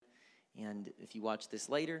And if you watch this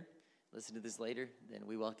later, listen to this later, then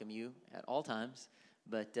we welcome you at all times.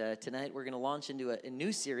 But tonight we're going to launch into a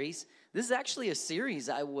new series. This is actually a series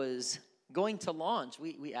I was going to launch.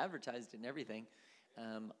 We advertised it and everything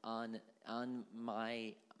on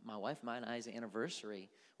my wife and I's anniversary,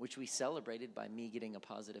 which we celebrated by me getting a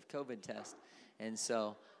positive COVID test. And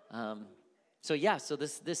so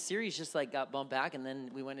this series just like got bumped back, and then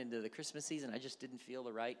we went into the Christmas season. I just didn't feel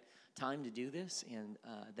the right time to do this, and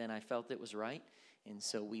then I felt it was right, and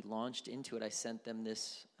so we launched into it. I sent them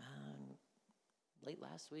this late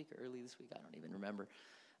last week or early this week. I don't even remember.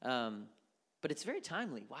 But it's very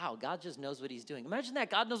timely. Wow, God just knows what he's doing. Imagine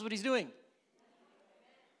that. God knows what he's doing.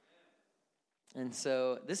 And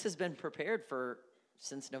so this has been prepared for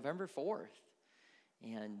since November 4th.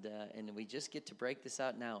 And we just get to break this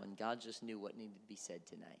out now, and God just knew what needed to be said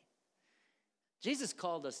tonight. Jesus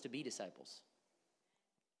called us to be disciples,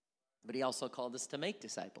 but he also called us to make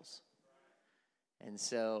disciples. And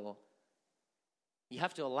so you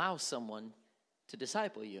have to allow someone to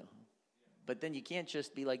disciple you. But then you can't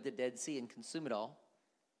just be like the Dead Sea and consume it all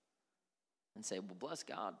and say, well, bless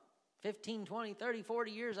God. 15, 20, 30,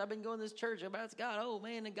 40 years I've been going to this church. About God. Oh,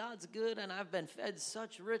 man, and God's good, and I've been fed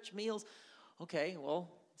such rich meals. Okay, well,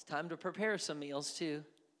 it's time to prepare some meals too.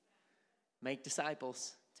 Make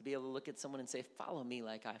disciples, to be able to look at someone and say, follow me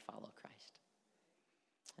like I follow Christ.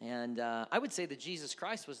 And I would say that Jesus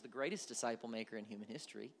Christ was the greatest disciple maker in human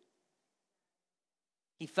history.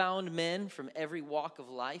 He found men from every walk of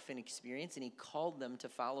life and experience, and he called them to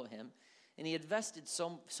follow him. And he invested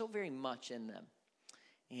so very much in them.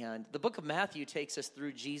 And the book of Matthew takes us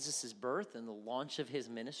through Jesus' birth and the launch of his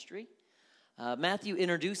ministry. Matthew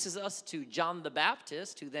introduces us to John the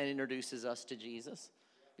Baptist, who then introduces us to Jesus.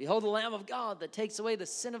 Behold the Lamb of God that takes away the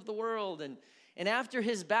sin of the world. And after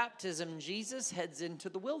his baptism, Jesus heads into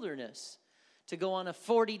the wilderness to go on a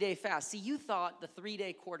 40-day fast. See, you thought the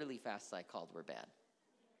 3-day quarterly fasts I called were bad.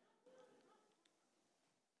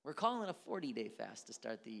 We're calling a 40-day fast to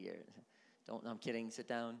start the year. I'm kidding, sit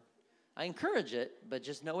down. I encourage it, but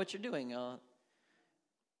just know what you're doing. Or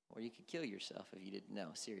you could kill yourself if you didn't know,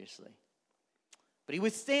 seriously. But he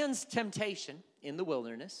withstands temptation in the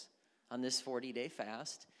wilderness on this 40-day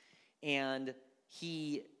fast, and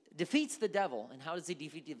he defeats the devil. And how does he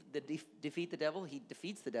defeat the devil? He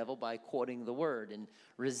defeats the devil by quoting the word and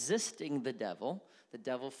resisting the devil. The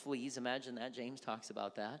devil flees. Imagine that. James talks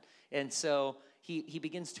about that. And so he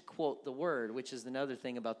begins to quote the word, which is another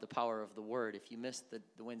thing about the power of the word. If you missed the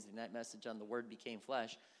Wednesday night message on the word became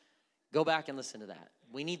flesh, go back and listen to that.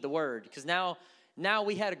 We need the word, because now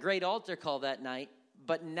we had a great altar call that night,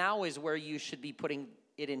 but now is where you should be putting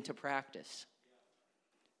it into practice.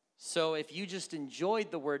 So if you just enjoyed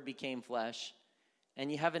the word became flesh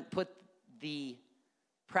and you haven't put the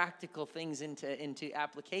practical things into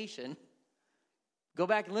application, go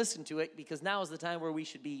back and listen to it, because now is the time where we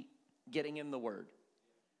should be getting in the word.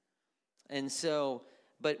 And so,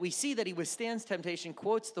 but we see that he withstands temptation,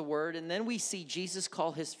 quotes the word, and then we see Jesus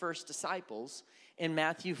call his first disciples in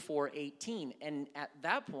Matthew 4:18. And at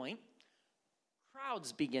that point,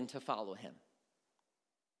 crowds begin to follow him.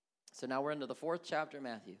 So now we're into the 4th chapter of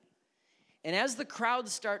Matthew. And as the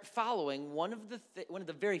crowds start following, one of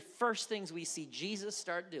the very first things we see Jesus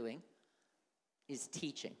start doing is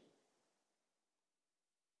teaching.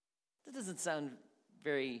 That doesn't sound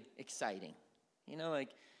very exciting. You know, like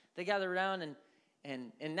they gather around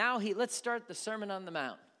and now let's start the Sermon on the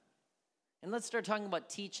Mount. And let's start talking about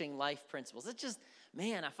teaching life principles. It's just,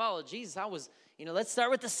 man, I followed Jesus. Let's start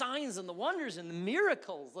with the signs and the wonders and the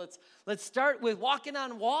miracles. Let's start with walking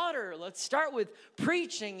on water. Let's start with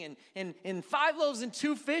preaching and 5 loaves and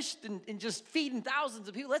 2 fish and just feeding thousands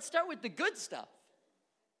of people. Let's start with the good stuff.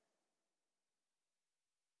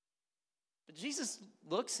 But Jesus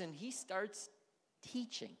looks and he starts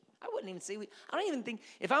teaching. I don't even think,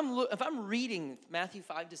 if I'm reading Matthew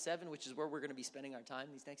 5-7, which is where we're going to be spending our time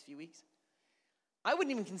these next few weeks, I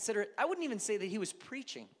wouldn't even say that he was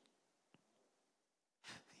preaching.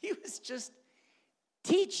 He was just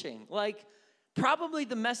teaching, like probably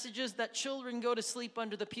the messages that children go to sleep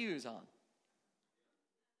under the pews on.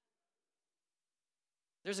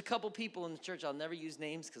 There's a couple people in the church, I'll never use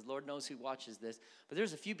names because Lord knows who watches this, but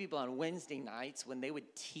there's a few people on Wednesday nights when they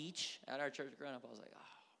would teach at our church growing up. I was like,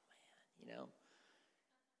 oh, man,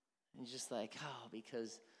 And just like,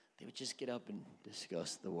 because they would just get up and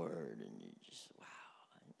discuss the word, and you just, wow.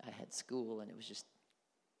 I had school, and it was just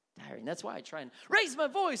tiring. That's why I try and raise my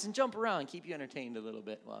voice and jump around, keep you entertained a little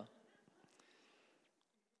bit. Well,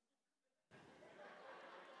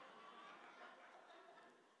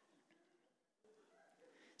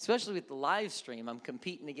 especially with the live stream, I'm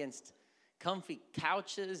competing against comfy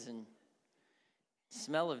couches and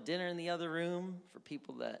Smell of dinner in the other room for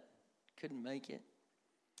people that couldn't make it.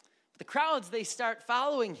 The crowds, they start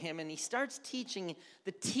following him, and he starts teaching.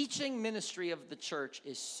 The teaching ministry of the church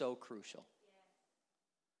is so crucial.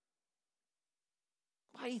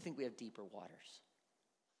 Why do you think we have deeper waters?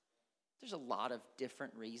 There's a lot of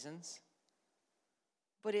different reasons.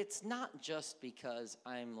 But it's not just because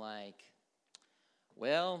I'm like,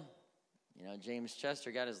 well, James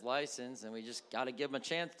Chester got his license, and we just got to give him a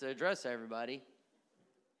chance to address everybody.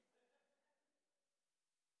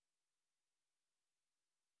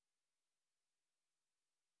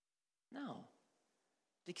 No.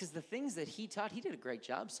 Because the things that he taught, he did a great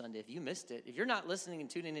job Sunday. If you missed it, if you're not listening and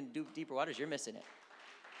tuning in to Deeper Waters, you're missing it.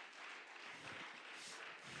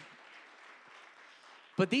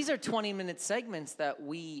 But these are 20-minute segments that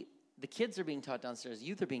the kids are being taught downstairs,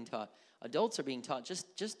 youth are being taught, adults are being taught.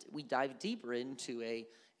 Just we dive deeper into a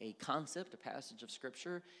concept, a passage of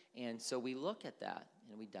Scripture, and so we look at that,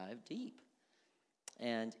 and we dive deep.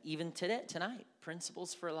 And even tonight,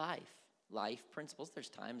 principles for life principles. There's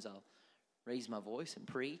times I'll raise my voice and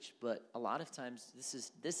preach, but a lot of times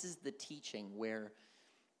this is the teaching where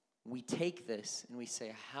we take this and we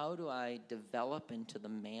say, how do I develop into the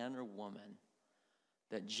man or woman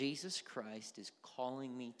that Jesus Christ is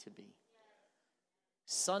calling me to be?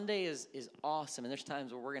 Sunday is awesome, and there's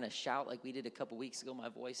times where we're going to shout like we did a couple weeks ago. My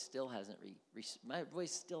voice still has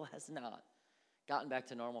not gotten back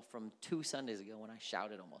to normal from 2 Sundays ago when I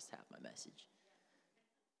shouted almost half my message.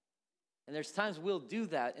 And there's times we'll do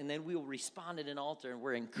that, and then we'll respond at an altar, and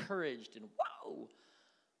we're encouraged, and whoa.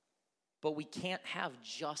 But we can't have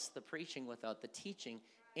just the preaching without the teaching.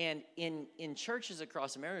 And in churches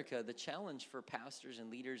across America, the challenge for pastors and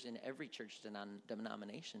leaders in every church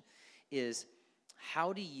denomination is,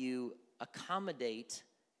 how do you accommodate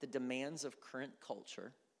the demands of current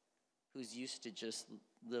culture, who's used to just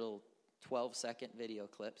little 12-second video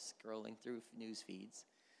clips scrolling through news feeds,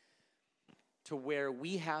 to where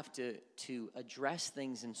we have to address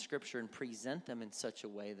things in Scripture and present them in such a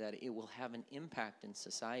way that it will have an impact in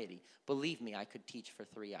society. Believe me, I could teach for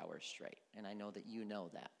 3 hours straight, and I know that you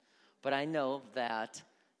know that. But I know that,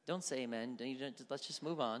 don't say amen, let's just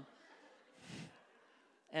move on.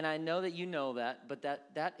 And I know that you know that, but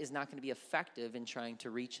that is not going to be effective in trying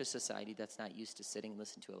to reach a society that's not used to sitting and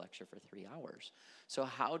listening to a lecture for 3 hours. So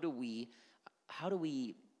how do we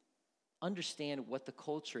understand what the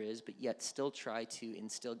culture is, but yet still try to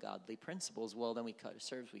instill godly principles? Well, then we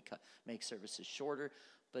make services shorter,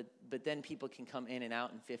 but then people can come in and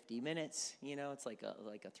out in 50 minutes. It's like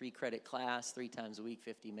a 3-credit class, 3 times a week,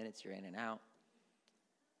 50 minutes, you're in and out.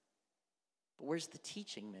 But where's the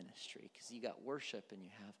teaching ministry? Because you got worship and you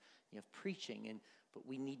have preaching, but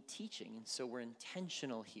we need teaching, and so we're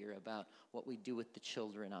intentional here about what we do with the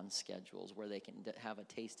children on schedules, where they can have a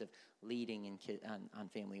taste of leading on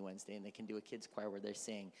Family Wednesday, and they can do a kids choir where they're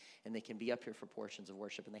sing, and they can be up here for portions of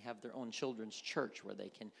worship, and they have their own children's church where they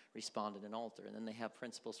can respond at an altar, and then they have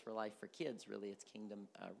Principles for Life for kids. Really, it's Kingdom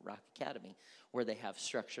Rock Academy, where they have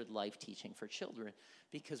structured life teaching for children,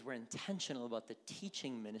 because we're intentional about the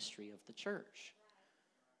teaching ministry of the church.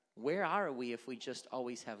 Where are we if we just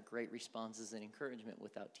always have great responses and encouragement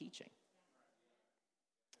without teaching?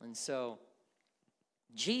 And so,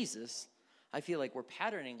 Jesus, I feel like we're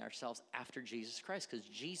patterning ourselves after Jesus Christ, because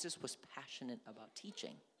Jesus was passionate about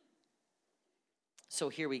teaching. So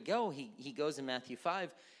here we go. He goes in Matthew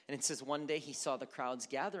 5, and it says, one day he saw the crowds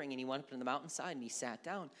gathering, and he went up to the mountainside, and he sat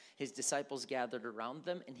down. His disciples gathered around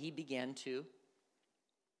them, and he began to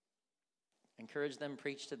encourage them,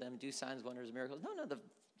 preach to them, do signs, wonders, miracles. No, the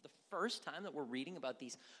first time that we're reading about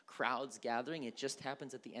these crowds gathering, it just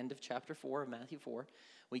happens at the end of chapter 4 of Matthew 4.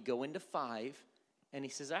 We go into 5, and he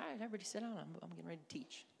says, all right, everybody sit down. I'm getting ready to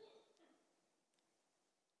teach.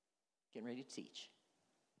 Getting ready to teach.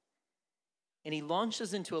 And he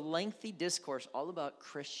launches into a lengthy discourse all about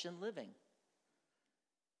Christian living.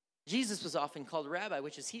 Jesus was often called Rabbi,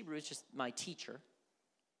 which is Hebrew. It's just my teacher.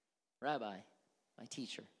 Rabbi, my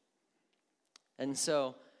teacher. And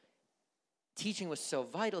so teaching was so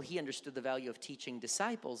vital. He understood the value of teaching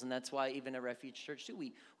disciples, and that's why even at Refuge Church too,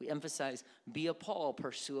 we emphasize be a Paul,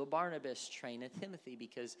 pursue a Barnabas, train a Timothy,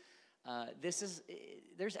 because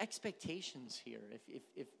there's expectations here.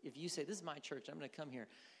 If you say, this is my church, I'm going to come here,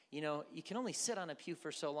 you can only sit on a pew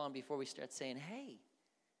for so long before we start saying, hey,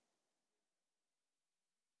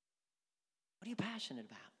 what are you passionate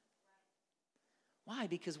about? Why?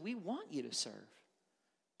 Because we want you to serve.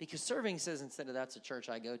 Because serving says, instead of that's a church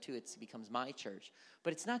I go to, it becomes my church.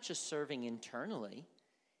 But it's not just serving internally.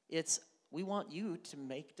 It's we want you to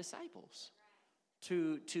make disciples,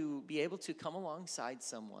 to be able to come alongside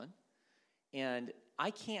someone. And I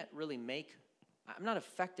can't really make I'm not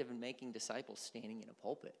effective in making disciples standing in a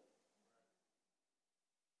pulpit.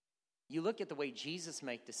 You look at the way Jesus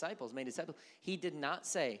made disciples. He did not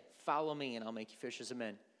say, follow me and I'll make you fishers of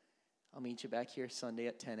men. I'll meet you back here Sunday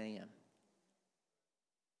at 10 a.m.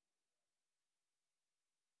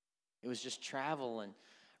 It was just travel and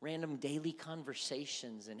random daily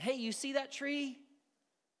conversations. And, hey, you see that tree?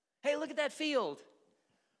 Hey, look at that field.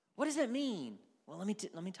 What does that mean? Well, let me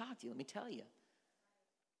talk to you. Let me tell you.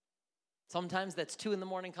 Sometimes that's 2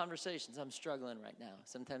 a.m. conversations. I'm struggling right now.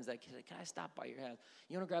 Sometimes can I stop by your house?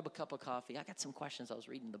 You want to grab a cup of coffee? I got some questions. I was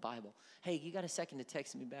reading the Bible. Hey, you got a second to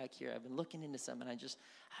text me back here? I've been looking into some, and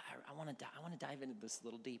I want to dive into this a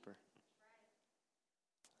little deeper.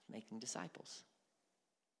 Making disciples.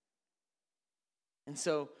 And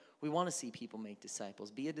so we want to see people make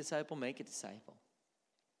disciples. Be a disciple, make a disciple.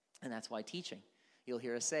 And that's why teaching. You'll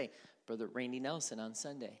hear us say, Brother Randy Nelson on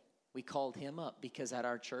Sunday. We called him up because at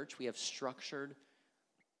our church we have structured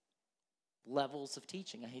levels of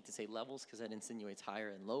teaching. I hate to say levels because that insinuates higher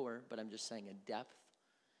and lower, but I'm just saying a depth.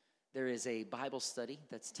 There is a Bible study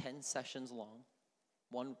that's 10 sessions long,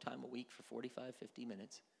 one time a week for 45, 50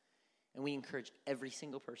 minutes. And we encourage every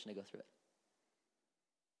single person to go through it.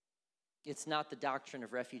 It's not the doctrine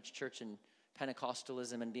of Refuge Church and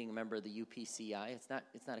Pentecostalism and being a member of the UPCI. It's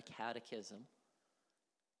not a catechism.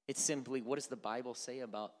 It's simply, what does the Bible say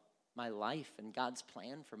about my life and God's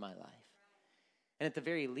plan for my life? And at the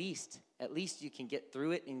very least, at least you can get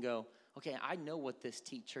through it and go, okay, I know what this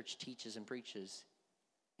church teaches and preaches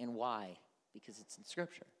and why, because it's in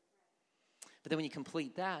Scripture. But then when you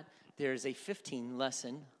complete that, there's a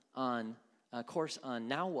 15-lesson course on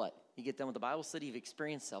now what? You get done with the Bible study, you've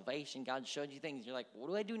experienced salvation, God showed you things, you're like, what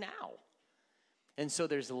do I do now? And so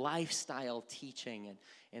there's lifestyle teaching,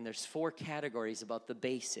 and there's 4 categories about the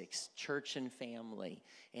basics, church and family,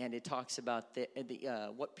 and it talks about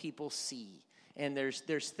what people see. And there's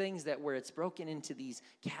things where it's broken into these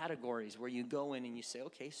categories where you go in and you say,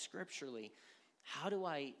 okay, scripturally, how do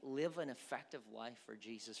I live an effective life for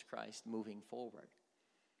Jesus Christ moving forward?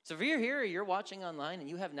 So if you're here or you're watching online and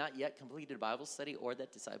you have not yet completed a Bible study or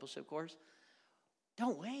that discipleship course,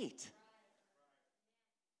 don't wait.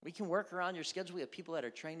 We can work around your schedule. We have people that are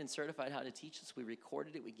trained and certified how to teach us. We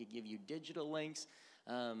recorded it. We could give you digital links.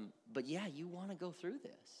 But yeah, you want to go through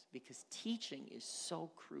this because teaching is so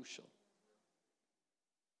crucial.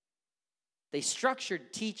 The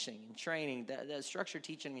structured teaching and training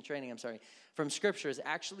from Scripture is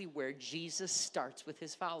actually where Jesus starts with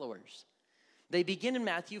his followers. They begin in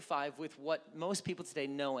Matthew 5 with what most people today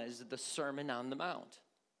know as the Sermon on the Mount.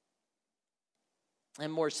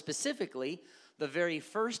 And more specifically, the very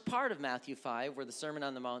first part of Matthew 5, where the Sermon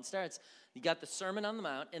on the Mount starts, you got the Sermon on the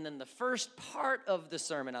Mount, and then the first part of the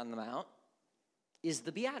Sermon on the Mount is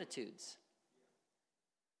the Beatitudes.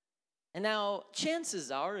 And now,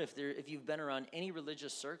 chances are, if you've been around any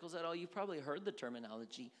religious circles at all, you've probably heard the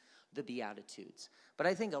terminology, the Beatitudes. But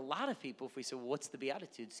I think a lot of people, if we say, well, what's the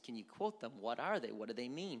Beatitudes? Can you quote them? What are they? What do they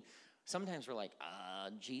mean? Sometimes we're like,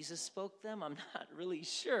 Jesus spoke them? I'm not really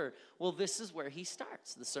sure. Well, this is where he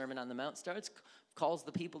starts. The Sermon on the Mount starts, calls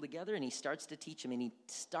the people together, and he starts to teach them. And he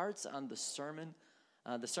starts on the Sermon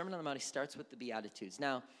on the Mount. He starts with the Beatitudes.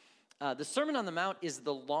 Now, the Sermon on the Mount is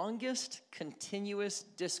the longest continuous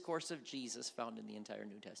discourse of Jesus found in the entire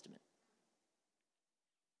New Testament.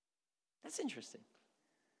 That's interesting.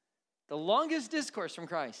 The longest discourse from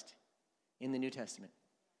Christ in the New Testament,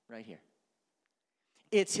 right here.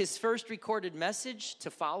 It's his first recorded message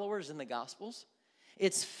to followers in the Gospels.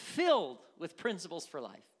 It's filled with principles for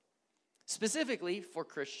life, specifically for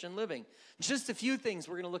Christian living. Just a few things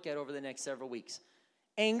we're going to look at over the next several weeks.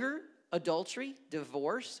 Anger, adultery,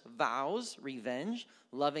 divorce, vows, revenge,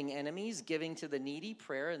 loving enemies, giving to the needy,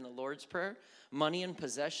 prayer and the Lord's Prayer, money and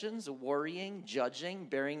possessions, worrying, judging,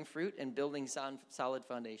 bearing fruit, and building solid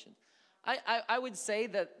foundations. I would say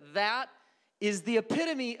that is the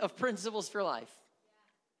epitome of principles for life.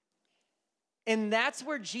 And that's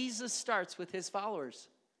where Jesus starts with his followers.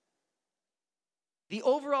 The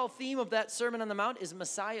overall theme of that Sermon on the Mount is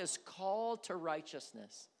Messiah's call to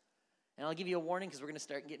righteousness. And I'll give you a warning because we're going to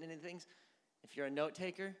start getting into things. If you're a note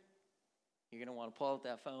taker, you're going to want to pull out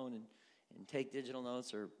that phone and take digital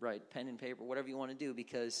notes or write pen and paper, whatever you want to do,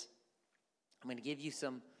 because I'm going to give you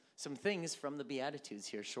some things from the Beatitudes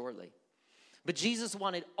here shortly. But Jesus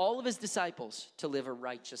wanted all of his disciples to live a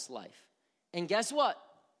righteous life. And guess what?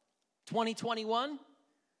 2021,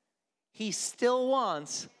 he still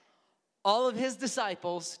wants all of his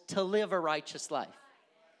disciples to live a righteous life.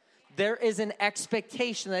 There is an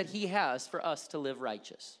expectation that he has for us to live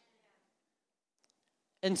righteous.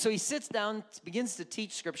 And so he sits down, begins to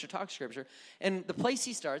teach Scripture, talk Scripture, and the place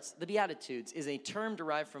he starts, the Beatitudes, is a term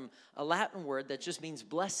derived from a Latin word that just means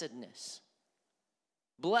blessedness.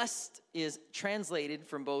 Blessed is translated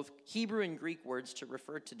from both Hebrew and Greek words to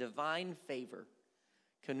refer to divine favor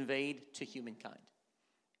conveyed to humankind.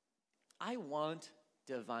 I want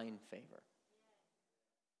divine favor.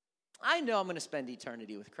 I know I'm going to spend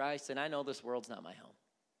eternity with Christ, and I know this world's not my home.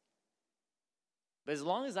 But as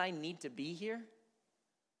long as I need to be here,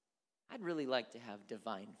 I'd really like to have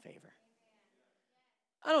divine favor.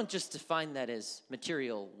 I don't just define that as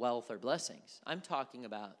material wealth or blessings. I'm talking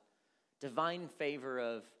about divine favor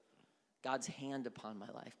of God's hand upon my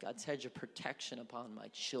life, God's hedge of protection upon my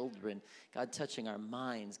children, God touching our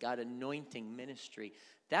minds, God anointing ministry.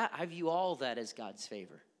 That I view all that as God's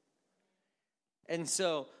favor. And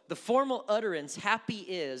so the formal utterance, happy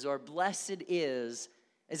is or blessed is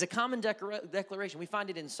a common declaration. We find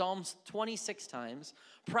it in Psalms 26 times,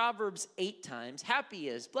 Proverbs 8 times. Happy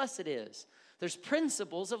is, blessed is. There's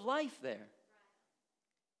principles of life there.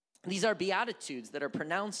 These are beatitudes that are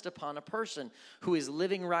pronounced upon a person who is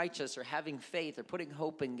living righteous or having faith or putting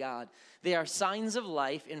hope in God. They are signs of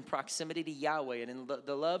life in proximity to Yahweh and in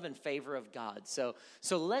the love and favor of God. So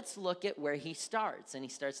let's look at where he starts. And he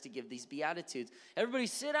starts to give these beatitudes. Everybody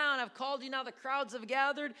sit down. I've called you now. The crowds have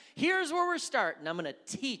gathered. Here's where we're starting. I'm going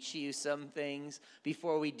to teach you some things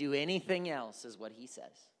before we do anything else, is what he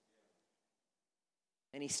says.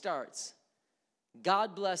 And he starts.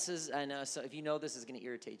 God blesses, I know, so if you know this is going to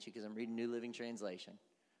irritate you because I'm reading New Living Translation.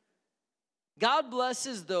 God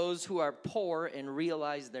blesses those who are poor and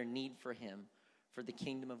realize their need for him, for the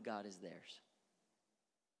kingdom of God is theirs.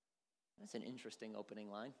 That's an interesting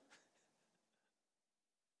opening line.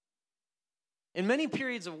 In many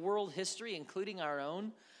periods of world history, including our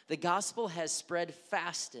own, the gospel has spread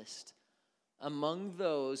fastest among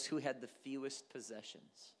those who had the fewest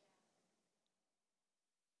possessions.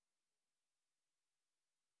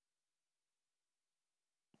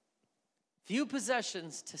 Few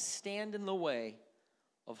possessions to stand in the way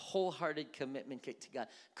of wholehearted commitment to God.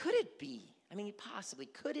 Could it be,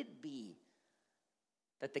 could it be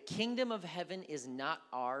that the kingdom of heaven is not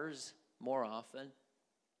ours more often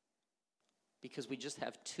because we just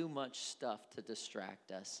have too much stuff to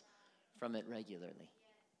distract us from it regularly?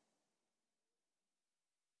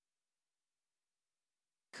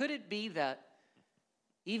 Could it be that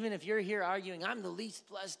even if you're here arguing, I'm the least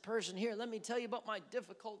blessed person here, let me tell you about my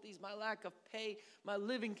difficulties, my lack of pay, my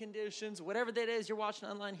living conditions, whatever that is you're watching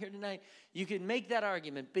online here tonight, you can make that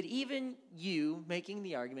argument. But even you making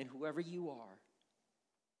the argument, whoever you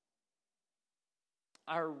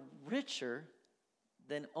are richer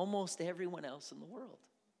than almost everyone else in the world.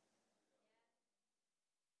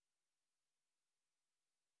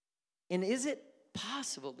 And is it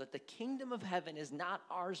possible that the kingdom of heaven is not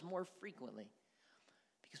ours more frequently?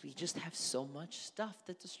 Because we just have so much stuff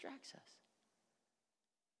that distracts us.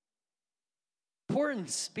 Poor in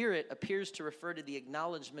spirit appears to refer to the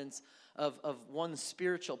acknowledgments of one's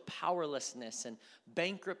spiritual powerlessness and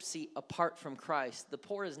bankruptcy apart from Christ. The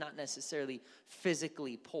poor is not necessarily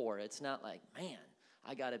physically poor. It's not like, man,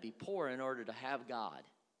 I got to be poor in order to have God.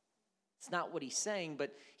 It's not what he's saying,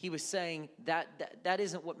 but he was saying that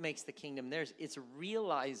isn't what makes the kingdom theirs. It's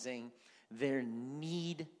realizing their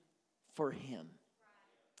need for him.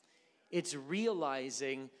 It's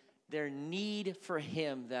realizing their need for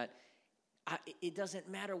him, that it doesn't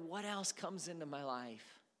matter what else comes into my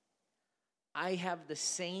life. I have the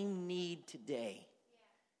same need today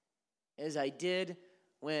as I did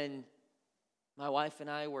when my wife and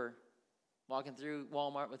I were walking through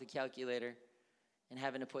Walmart with a calculator and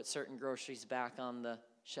having to put certain groceries back on the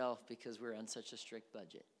shelf because we're on such a strict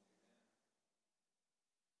budget.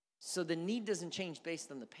 So the need doesn't change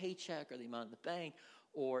based on the paycheck or the amount in the bank,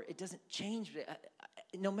 or it doesn't change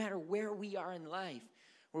no matter where we are in life,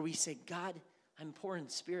 where we say, God, I'm poor in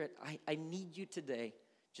spirit. I need you today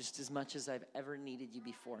just as much as I've ever needed you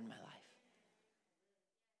before in my life.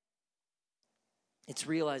 It's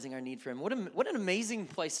realizing our need for him. What an amazing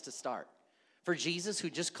place to start. For Jesus, who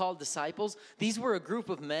just called disciples, these were a group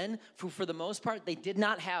of men who, for the most part, they did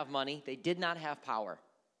not have money. They did not have power.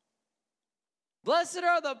 Blessed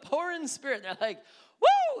are the poor in spirit. They're like,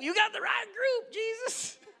 woo, you got the right group,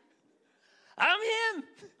 Jesus. I'm him.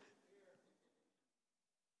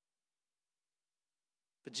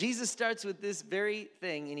 But Jesus starts with this very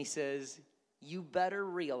thing, and he says, you better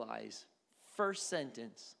realize, first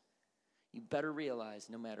sentence, you better realize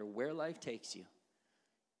no matter where life takes you,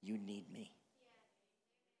 you need me.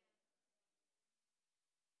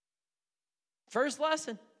 First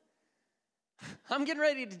lesson. I'm getting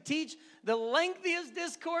ready to teach the lengthiest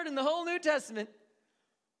discord in the whole New Testament.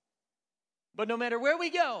 But no matter where we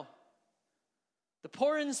go, the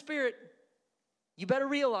poor in spirit, you better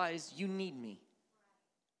realize you need me.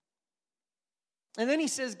 And then he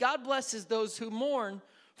says, God blesses those who mourn,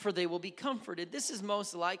 for they will be comforted. This is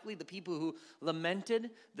most likely the people who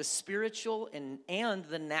lamented the spiritual and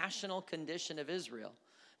the national condition of Israel.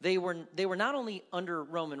 They were not only under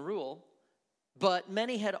Roman rule, but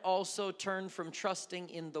many had also turned from trusting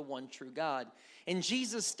in the one true God. And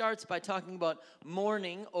Jesus starts by talking about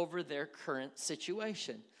mourning over their current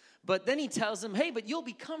situation. But then he tells them, hey, but you'll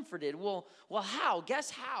be comforted. Well, how?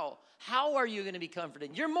 Guess how? How are you going to be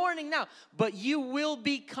comforted? You're mourning now, but you will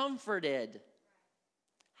be comforted.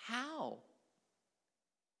 How?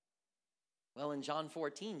 Well, in John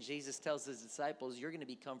 14, Jesus tells his disciples, you're going to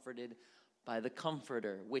be comforted by the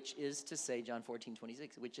Comforter, which is to say, John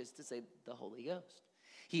 14:26, which is to say the Holy Ghost.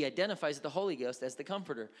 He identifies the Holy Ghost as the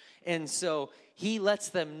Comforter. And so he lets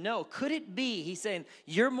them know, could it be, he's saying,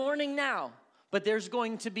 you're mourning now, but there's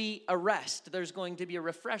going to be a rest. There's going to be a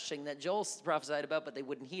refreshing that Joel prophesied about, but they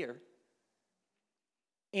wouldn't hear.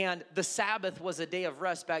 And the Sabbath was a day of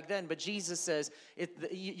rest back then, but Jesus says,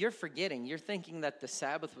 you're forgetting. You're thinking that the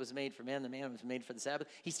Sabbath was made for man, the man was made for the Sabbath.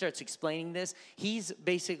 He starts explaining this. He's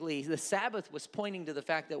basically, the Sabbath was pointing to the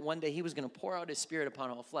fact that one day he was going to pour out his Spirit upon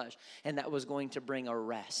all flesh, and that was going to bring a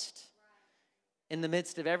rest in the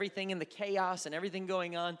midst of everything and the chaos and everything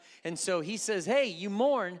going on. And so he says, hey, you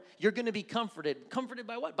mourn, you're going to be comforted. Comforted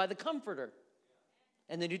by what? By the Comforter.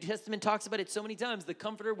 And the New Testament talks about it so many times, the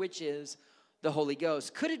Comforter, which is the Holy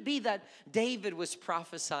Ghost. Could it be that David was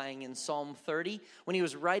prophesying in Psalm 30 when he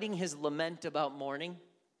was writing his lament about mourning?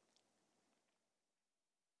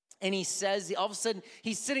 And he says, all of a sudden,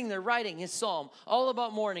 he's sitting there writing his psalm, all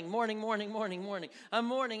about mourning, mourning, mourning, mourning, mourning. I'm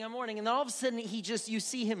mourning, I'm mourning. And then all of a sudden, you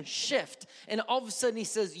see him shift. And all of a sudden, he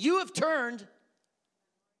says, you have turned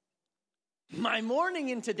my mourning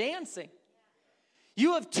into dancing.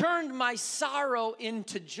 You have turned my sorrow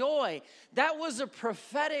into joy. That was a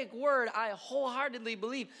prophetic word. I wholeheartedly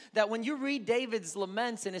believe that when you read David's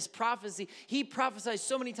laments and his prophecy, he prophesied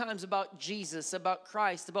so many times about Jesus, about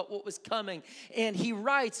Christ, about what was coming. And he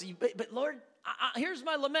writes, but Lord, here's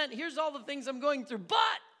my lament. Here's all the things I'm going through. But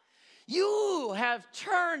you have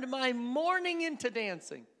turned my mourning into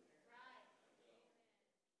dancing.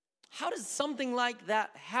 How does something like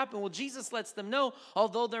that happen? Well, Jesus lets them know,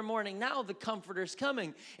 although they're mourning now, the Comforter's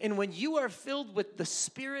coming. And when you are filled with the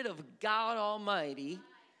Spirit of God Almighty,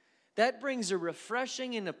 that brings a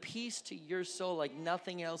refreshing and a peace to your soul like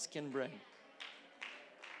nothing else can bring.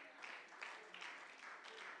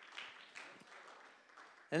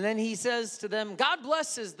 And then he says to them, God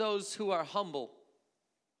blesses those who are humble,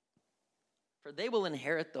 for they will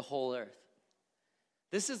inherit the whole earth.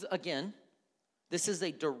 This is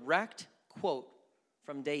a direct quote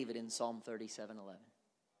from David in Psalm 37:11.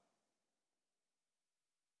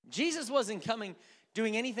 Jesus wasn't coming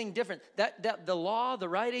doing anything different. That the law, the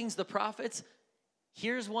writings, the prophets,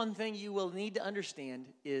 here's one thing you will need to understand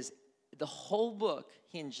is the whole book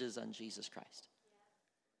hinges on Jesus Christ.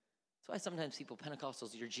 That's why sometimes people,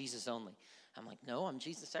 Pentecostals, you're Jesus only. I'm like, no, I'm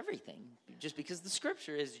Jesus everything. Just because the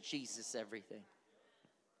scripture is Jesus everything.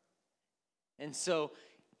 And so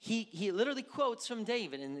He literally quotes from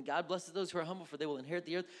David, and God blesses those who are humble, for they will inherit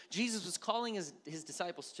the earth. Jesus was calling his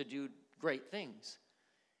disciples to do great things.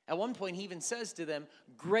 At one point, he even says to them,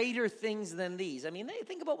 greater things than these. I mean,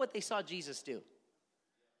 think about what they saw Jesus do.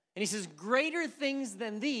 And he says, greater things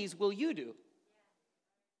than these will you do.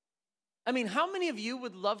 I mean, how many of you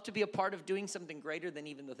would love to be a part of doing something greater than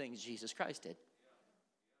even the things Jesus Christ did?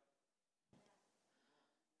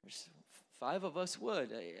 There's 5 of us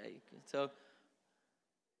would. So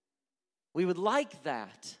we would like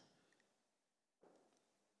that.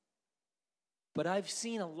 But I've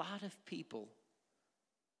seen a lot of people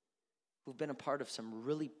who've been a part of some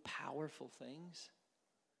really powerful things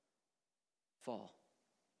fall.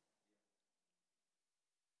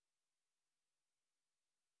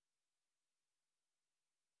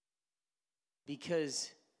 Because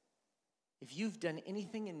if you've done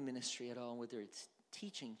anything in ministry at all, whether it's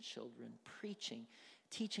teaching children, preaching,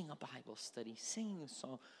 teaching a Bible study, singing a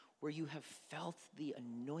song, where you have felt the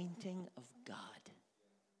anointing of God.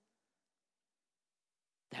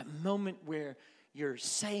 That moment where you're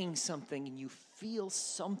saying something and you feel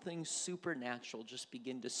something supernatural just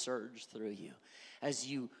begin to surge through you. As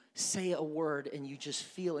you say a word and you just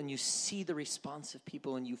feel and you see the response of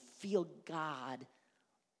people and you feel God,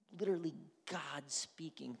 literally God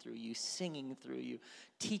speaking through you, singing through you,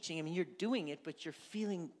 teaching. I mean, you're doing it, but you're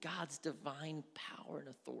feeling God's divine power and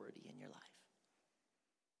authority in your life.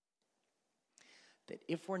 That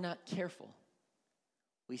if we're not careful,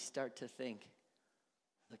 we start to think,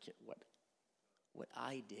 look at what what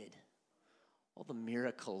I did, all the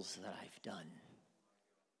miracles that I've done.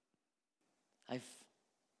 I've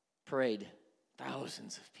prayed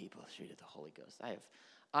thousands of people through to the Holy Ghost.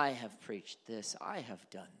 I have preached this. I have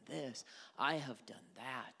done this. I have done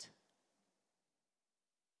that.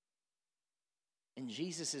 And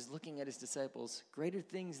Jesus is looking at his disciples, greater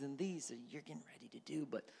things than these that you're getting ready to do,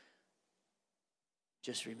 but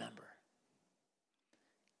just remember,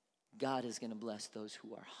 God is going to bless those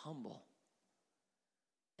who are humble.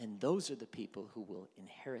 And those are the people who will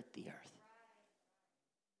inherit the earth.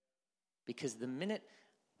 Because the minute,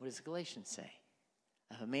 what does Galatians say?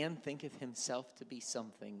 If a man thinketh himself to be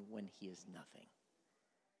something when he is nothing,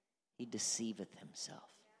 he deceiveth himself.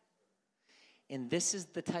 And this is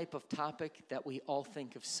the type of topic that we all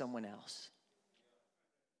think of someone else.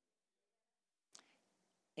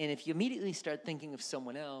 And if you immediately start thinking of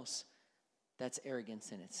someone else, that's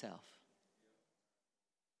arrogance in itself.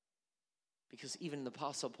 Because even the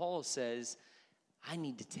Apostle Paul says, I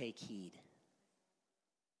need to take heed,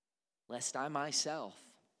 lest I myself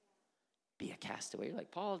be a castaway. You're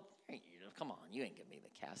like, Paul, come on, you ain't going to be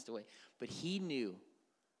the castaway. But he knew,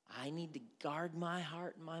 I need to guard my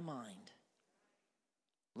heart and my mind,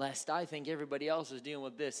 lest I think everybody else is dealing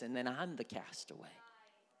with this, and then I'm the castaway.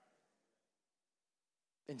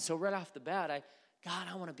 And so right off the bat, God,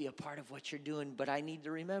 I want to be a part of what you're doing, but I need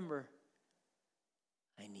to remember,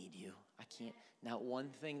 I need you. I can't. Not one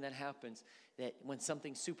thing that happens, that when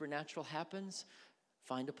something supernatural happens,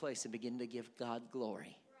 find a place and begin to give God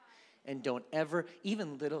glory. And don't ever,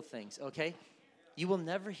 even little things, okay? You will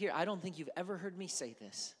never hear, I don't think you've ever heard me say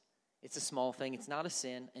this. It's a small thing. It's not a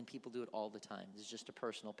sin, and people do it all the time. It's just a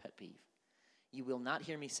personal pet peeve. You will not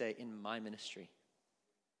hear me say, in my ministry.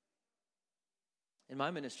 In my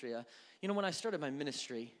ministry, when I started my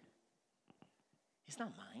ministry, it's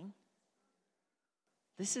not mine.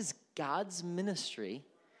 This is God's ministry,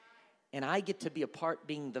 and I get to be a part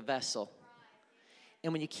being the vessel.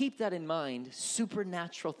 And when you keep that in mind,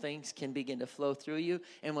 supernatural things can begin to flow through you.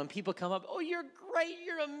 And when people come up, oh, you're great,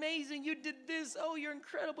 you're amazing, you did this, oh, you're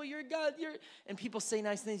incredible, you're God, and people say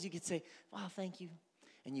nice things, you could say, wow, thank you.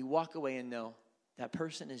 And you walk away and know that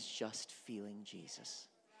person is just feeling Jesus.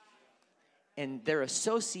 And they're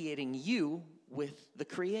associating you with the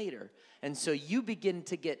Creator. And so you begin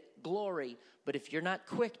to get glory. But if you're not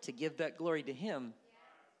quick to give that glory to Him,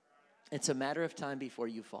 it's a matter of time before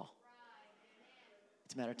you fall.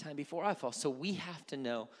 It's a matter of time before I fall. So we have to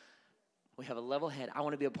know, we have a level head. I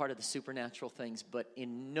want to be a part of the supernatural things. But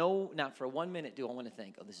not for 1 minute do I want to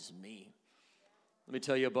think, oh, this is me. Let me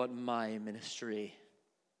tell you about my ministry.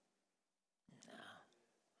 No,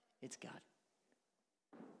 it's God.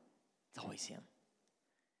 It's always Him.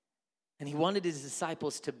 And He wanted His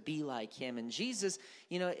disciples to be like Him. And Jesus,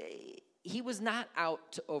 He was not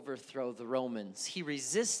out to overthrow the Romans. He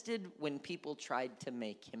resisted when people tried to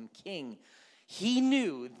make Him king. He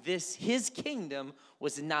knew His kingdom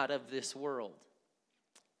was not of this world.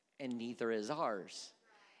 And neither is ours.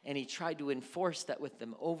 And He tried to enforce that with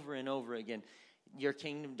them over and over again. Your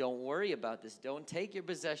kingdom, don't worry about this. Don't take your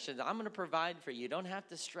possessions. I'm going to provide for you. You don't have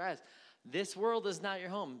to stress. This world is not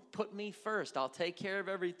your home. Put me first. I'll take care of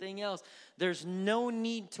everything else. There's no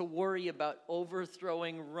need to worry about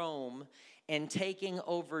overthrowing Rome and taking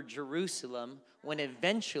over Jerusalem when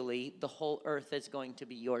eventually the whole earth is going to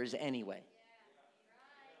be yours anyway.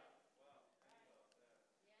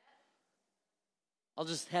 I'll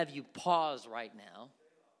just have you pause right now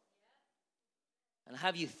and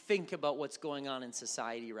have you think about what's going on in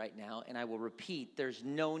society right now. And I will repeat, there's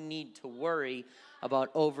no need to worry about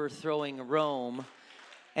overthrowing Rome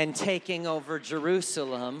and taking over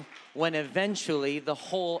Jerusalem when eventually the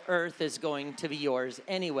whole earth is going to be yours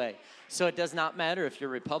anyway. So it does not matter if you're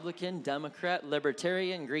Republican, Democrat,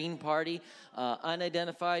 Libertarian, Green Party,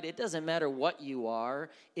 unidentified. It doesn't matter what you are.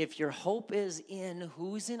 If your hope is in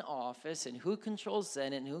who's in office and who controls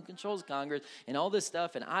Senate and who controls Congress and all this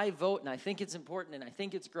stuff, and I vote and I think it's important and I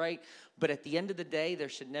think it's great, but at the end of the day, there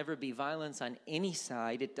should never be violence on any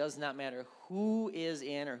side. It does not matter who is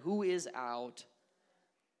in or who is out.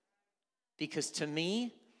 Because to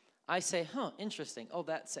me, I say, interesting. Oh,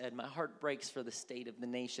 that said, my heart breaks for the state of the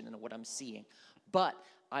nation and what I'm seeing. But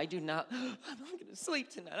I do not, I'm not going to sleep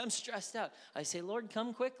tonight. I'm stressed out. I say, Lord,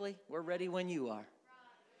 come quickly. We're ready when you are.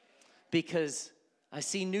 Because I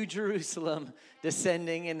see New Jerusalem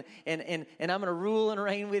descending, and I'm going to rule and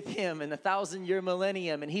reign with Him in the 1,000-year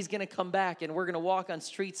millennium, and He's going to come back, and we're going to walk on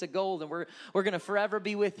streets of gold, and we're going to forever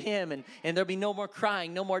be with Him, and there'll be no more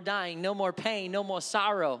crying, no more dying, no more pain, no more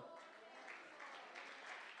sorrow.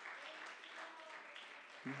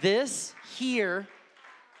 This here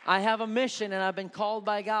I have a mission and I've been called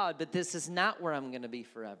by God, but this is not where I'm going to be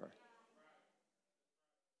forever.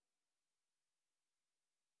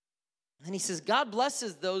 And he says, God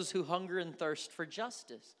blesses those who hunger and thirst for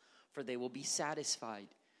justice, for they will be satisfied.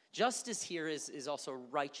 Justice here is also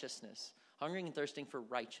righteousness, hungering and thirsting for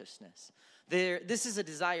righteousness. This is a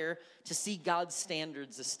desire to see God's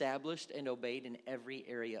standards established and obeyed in every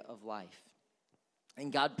area of life.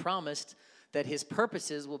 And God promised that his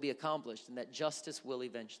purposes will be accomplished and that justice will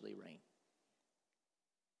eventually reign.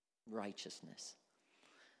 Righteousness.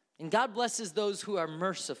 And God blesses those who are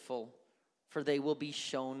merciful, for they will be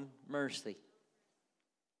shown mercy.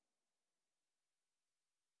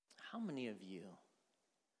 How many of you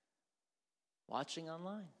watching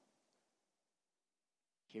online,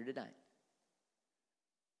 here tonight,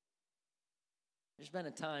 there's been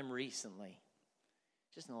a time recently,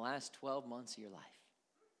 just in the last 12 months of your life,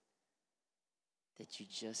 that you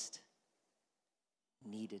just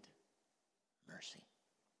needed mercy?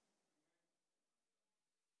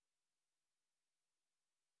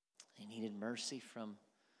 You needed mercy from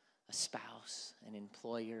a spouse, an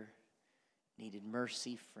employer, needed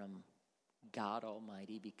mercy from God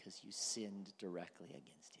Almighty because you sinned directly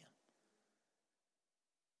against him.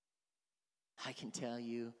 I can tell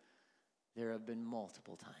you there have been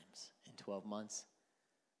multiple times in 12 months.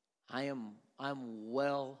 I'm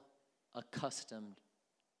well accustomed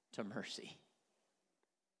to mercy.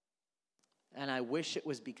 And I wish it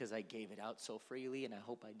was because I gave it out so freely, and I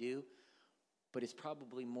hope I do. But it's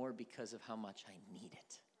probably more because of how much I need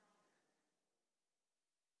it.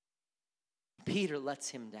 Peter lets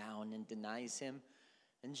him down and denies him.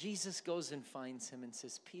 And Jesus goes and finds him and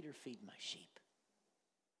says, Peter, feed my sheep.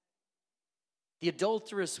 The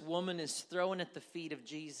adulterous woman is thrown at the feet of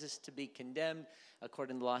Jesus to be condemned.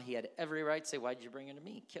 According to the law, he had every right to say, why did you bring her to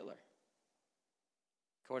me? Kill her.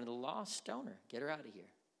 According to the law, stone her. Get her out of here.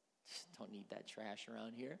 Don't need that trash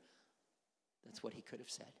around here. That's what he could have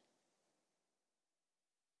said.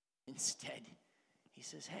 Instead, he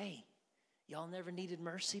says, hey, y'all never needed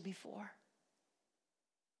mercy before?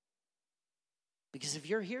 Because if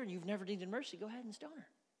you're here and you've never needed mercy, go ahead and stone her.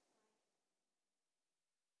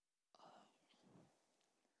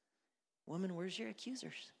 Woman, where's your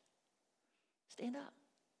accusers? Stand up.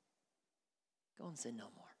 Go and sin no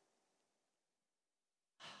more.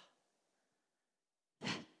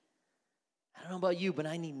 I don't know about you, but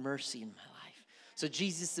I need mercy in my life. So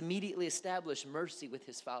Jesus immediately established mercy with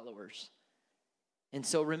his followers. And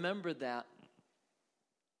so remember that.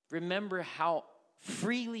 Remember how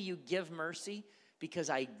freely you give mercy, because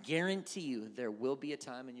I guarantee you there will be a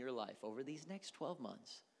time in your life over these next 12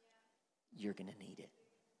 months you're going to need it.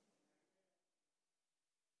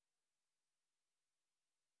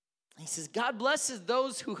 He says, God blesses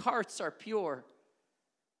those whose hearts are pure,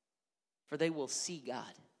 for they will see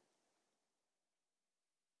God.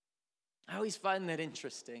 I always find that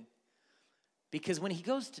interesting, because when he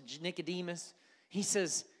goes to Nicodemus, he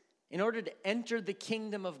says, in order to enter the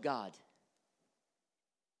kingdom of God,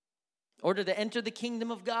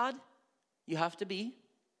 you have to be,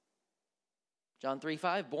 John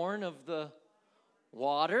 3:5, born of the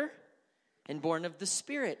water and born of the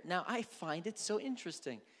Spirit. Now, I find it so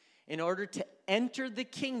interesting. In order to enter the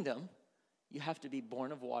kingdom, you have to be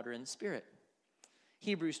born of water and Spirit.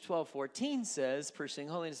 Hebrews 12:14 says, pursuing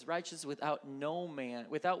holiness and righteousness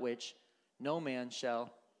without which no man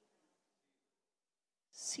shall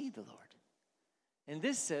see the Lord. And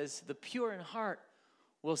this says, the pure in heart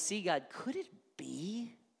will see God. Could it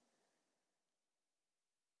be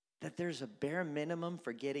that there's a bare minimum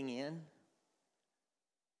for getting in,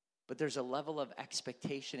 but there's a level of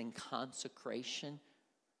expectation and consecration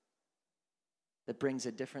that brings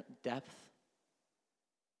a different depth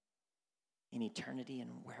in eternity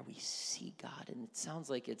and where we see God? And it sounds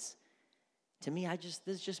like it's, to me, this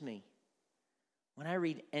is just me. When I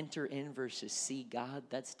read enter in versus see God,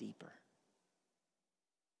 that's deeper.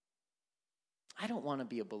 I don't want to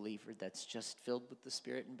be a believer that's just filled with the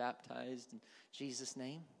Spirit and baptized in Jesus'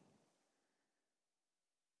 name.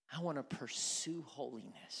 I want to pursue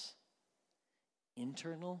holiness,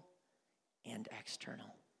 internal and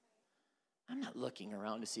external. I'm not looking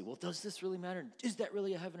around to see, well, does this really matter? Is that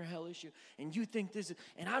really a heaven or hell issue? And you think this is,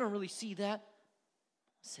 and I don't really see that.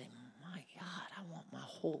 I say, my God, I want my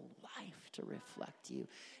whole life to reflect you.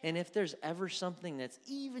 And if there's ever something that's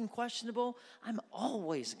even questionable, I'm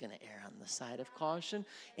always going to err on the side of caution.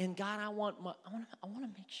 And God, I want to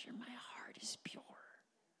make sure my heart is pure.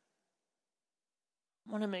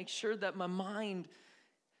 I want to make sure that my mind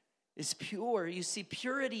is pure. You see,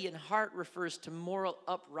 purity in heart refers to moral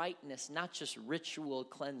uprightness, not just ritual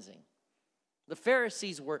cleansing. The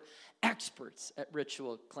Pharisees were experts at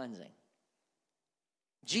ritual cleansing.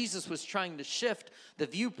 Jesus was trying to shift the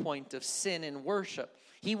viewpoint of sin and worship.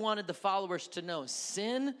 He wanted the followers to know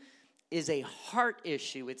sin is a heart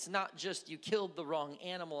issue. It's not just you killed the wrong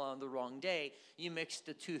animal on the wrong day. You mixed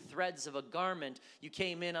the two threads of a garment. You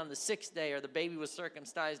came in on the 6th day, or the baby was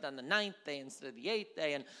circumcised on the 9th day instead of the 8th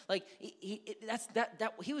day. And like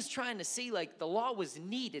he was trying to see like the law was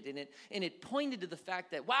needed, and it pointed to the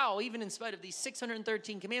fact that wow, even in spite of these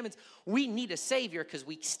 613 commandments, we need a savior because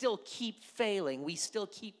we still keep failing. We still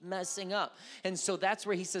keep messing up. And so that's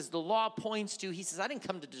where he says the law points to. He says, I didn't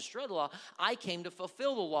come to destroy the law. I came to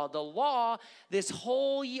fulfill the law. The law,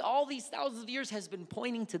 all these thousands of years has been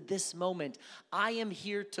pointing to this moment. I am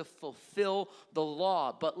here to fulfill the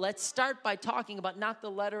law. But let's start by talking about not the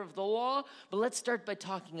letter of the law, but let's start by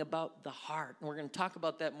talking about the heart. And we're going to talk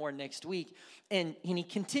about that more next week. And he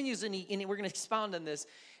continues, and we're going to expound on this.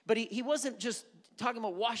 But he wasn't just talking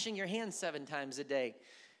about washing your hands 7 times a day,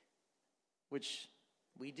 which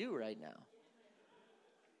we do right now.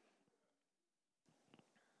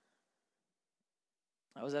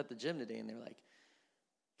 I was at the gym today, and they're like,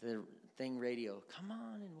 the thing radio, come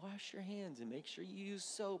on and wash your hands and make sure you use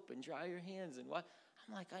soap and dry your hands. And what?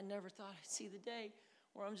 I'm like, I never thought I'd see the day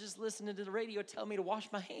where I'm just listening to the radio tell me to wash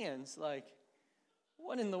my hands. Like,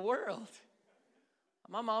 what in the world?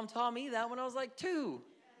 My mom taught me that when I was like 2.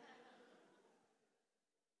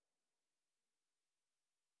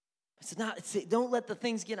 Don't let the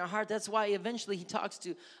things get in our heart. That's why eventually he talks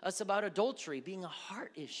to us about adultery being a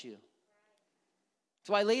heart issue. That's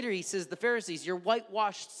why later he says, the Pharisees, you're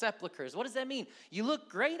whitewashed sepulchres. What does that mean? You look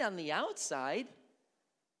great on the outside,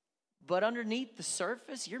 but underneath the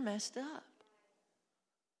surface, you're messed up.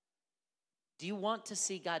 Do you want to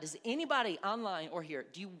see God? Does anybody online or here,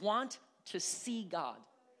 do you want to see God?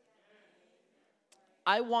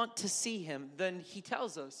 I want to see him. Then he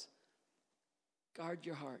tells us, guard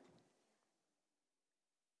your heart.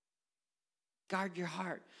 Guard your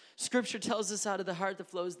heart. Scripture tells us out of the heart that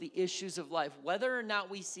flows the issues of life. Whether or not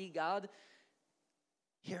we see God,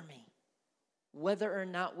 hear me. Whether or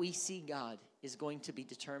not we see God is going to be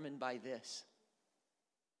determined by this.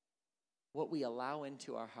 What we allow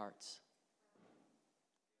into our hearts.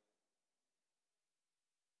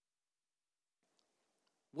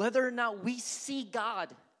 Whether or not we see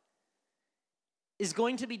God is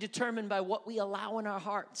going to be determined by what we allow in our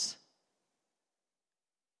hearts.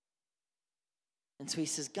 And so he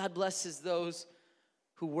says, God blesses those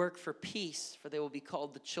who work for peace, for they will be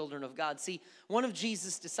called the children of God. See, one of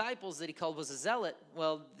Jesus' disciples that he called was a zealot.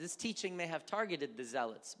 Well, this teaching may have targeted the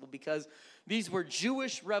zealots, because these were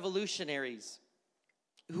Jewish revolutionaries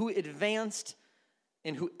who advanced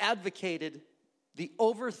and who advocated the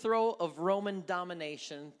overthrow of Roman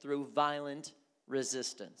domination through violent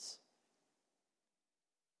resistance.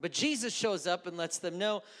 But Jesus shows up and lets them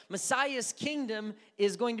know Messiah's kingdom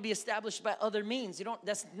is going to be established by other means.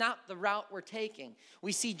 That's not the route we're taking.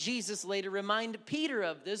 We see Jesus later remind Peter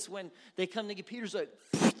of this when they come to get Peter's like,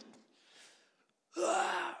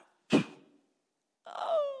 oh.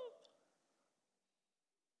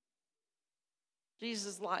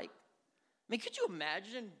 Jesus is like, could you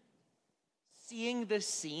imagine seeing this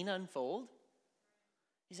scene unfold?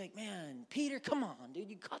 He's like, man, Peter, come on, dude,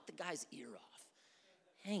 you cut the guy's ear off.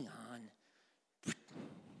 Hang on.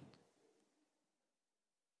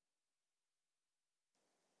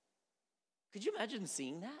 Could you imagine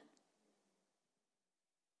seeing that?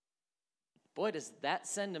 Boy, does that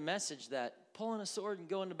send a message that pulling a sword and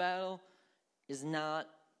going to battle is not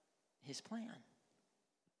his plan.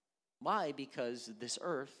 Why? Because this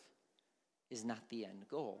earth is not the end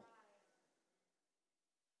goal.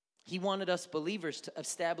 He wanted us believers to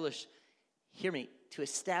establish, hear me, to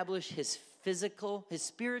establish his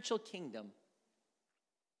spiritual kingdom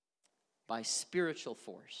by spiritual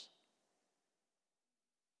force,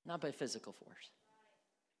 not by physical force.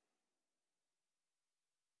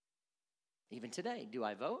 Even today, do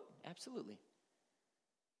I vote? Absolutely.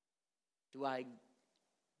 Do I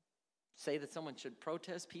say that someone should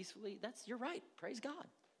protest peacefully? You're right. Praise God.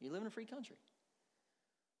 You live in a free country.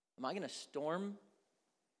 Am I going to storm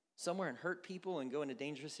somewhere and hurt people and go into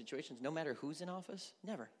dangerous situations no matter who's in office?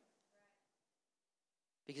 Never.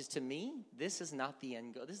 Because to me, this is not the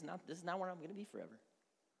end goal. This is not where I'm going to be forever.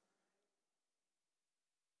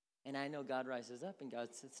 And I know God rises up and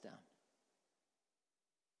God sits down.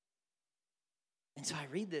 And so I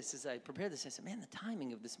read this as I prepare this. I said, man, the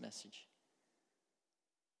timing of this message.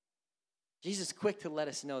 Jesus is quick to let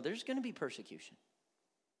us know there's going to be persecution.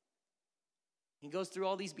 He goes through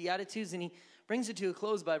all these Beatitudes and he brings it to a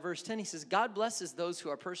close by verse 10. He says, God blesses those who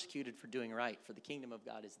are persecuted for doing right, for the kingdom of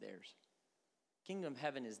God is theirs. Kingdom of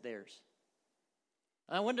heaven is theirs.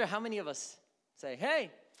 And I wonder how many of us say,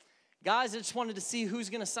 hey, guys, I just wanted to see who's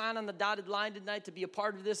going to sign on the dotted line tonight to be a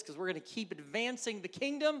part of this because we're going to keep advancing the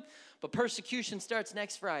kingdom, but persecution starts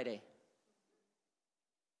next Friday.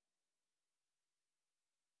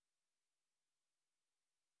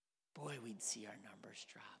 Boy, we'd see our numbers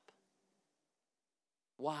drop.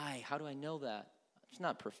 Why? How do I know that? It's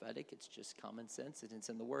not prophetic. It's just common sense. It's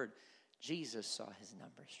in the Word. Jesus saw his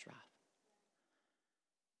numbers drop.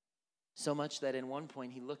 So much that in one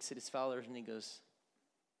point he looks at his followers and he goes,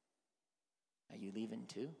 are you leaving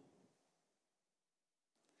too?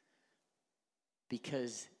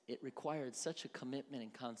 Because it required such a commitment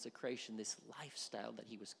and consecration, this lifestyle that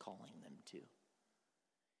he was calling them to.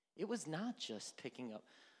 It was not just picking up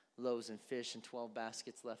loaves and fish and 12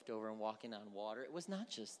 baskets left over and walking on water. It was not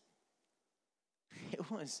just,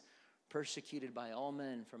 it was persecuted by all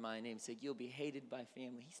men for my name's sake. You'll be hated by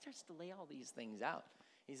family. He starts to lay all these things out.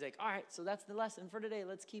 He's like, all right, so that's the lesson for today.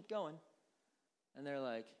 Let's keep going. And they're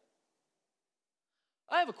like,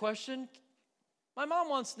 I have a question. My mom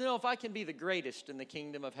wants to know if I can be the greatest in the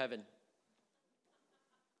kingdom of heaven.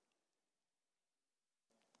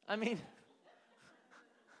 I mean,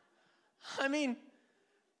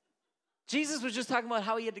 Jesus was just talking about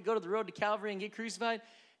how he had to go to the road to Calvary and get crucified.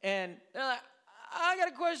 And they're like, I got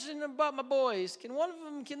a question about my boys.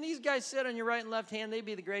 Can these guys sit on your right and left hand? They'd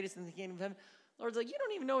be the greatest in the kingdom of heaven. The Lord's like, you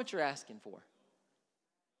don't even know what you're asking for.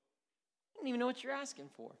 You don't even know what you're asking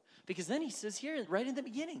for. Because then he says here, right in the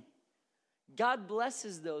beginning, God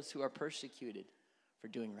blesses those who are persecuted for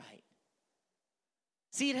doing right.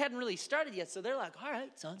 See, it hadn't really started yet, so they're like, all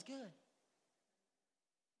right, sounds good.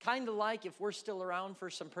 Kind of like if we're still around for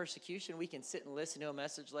some persecution, we can sit and listen to a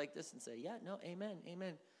message like this and say, yeah, no, amen,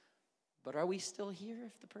 amen. But are we still here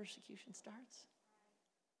if the persecution starts?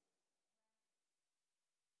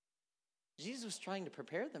 Jesus was trying to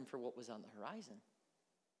prepare them for what was on the horizon.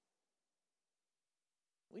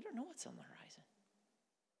 We don't know what's on the horizon.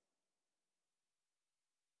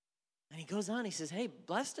 And he goes on, he says, hey,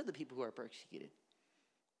 blessed are the people who are persecuted.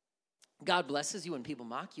 God blesses you when people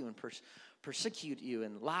mock you and persecute you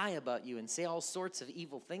and lie about you and say all sorts of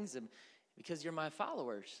evil things because you're my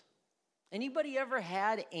followers. Anybody ever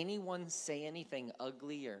had anyone say anything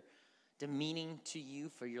ugly or demeaning to you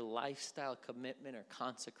for your lifestyle commitment or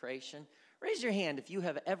consecration? Raise your hand if you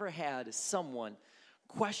have ever had someone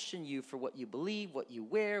question you for what you believe, what you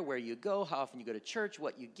wear, where you go, how often you go to church,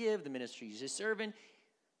 what you give, the ministries you serve in.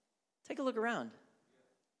 Take a look around.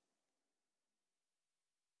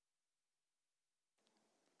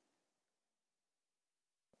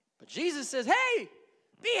 But Jesus says, hey,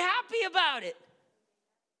 be happy about it.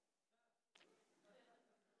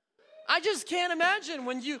 I just can't imagine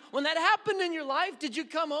when that happened in your life, did you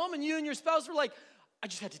come home and you and your spouse were like, I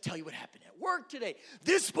just had to tell you what happened at work today.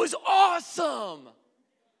 This was awesome.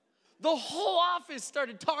 The whole office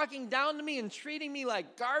started talking down to me and treating me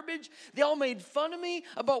like garbage. They all made fun of me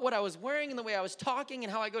about what I was wearing and the way I was talking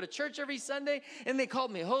and how I go to church every Sunday. And they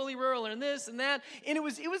called me holy rural and this and that. And it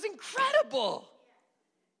was incredible.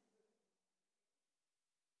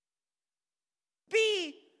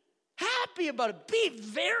 Be happy about it. Be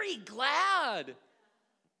very glad.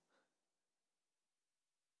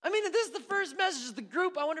 I mean, if this is the first message of the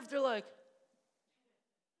group, I wonder if they're like,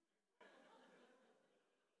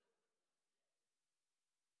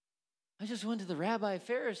 I just went to the Rabbi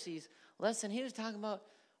Pharisees lesson. He was talking about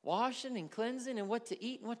washing and cleansing and what to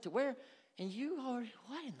eat and what to wear. And you are,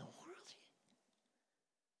 what in the world?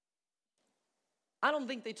 I don't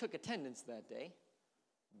think they took attendance that day.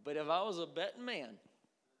 But if I was a betting man,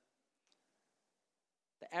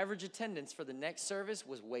 the average attendance for the next service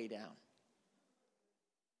was way down.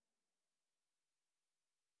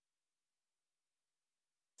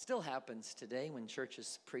 Still happens today when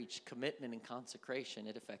churches preach commitment and consecration,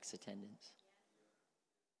 it affects attendance.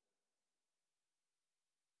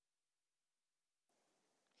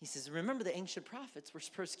 He says, remember the ancient prophets were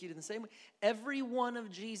persecuted in the same way. Every one of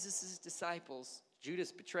Jesus' disciples,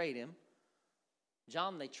 Judas betrayed him.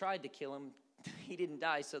 John, they tried to kill him. He didn't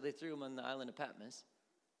die, so they threw him on the island of Patmos.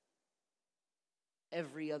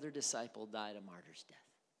 Every other disciple died a martyr's death.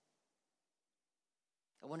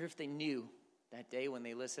 I wonder if they knew that day when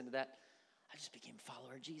they listened to that, I just became a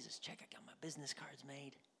follower of Jesus. Check, I got my business cards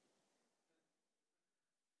made.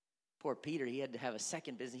 Poor Peter, he had to have a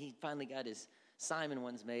second business. He finally got his Simon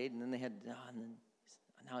ones made, and then they had, and then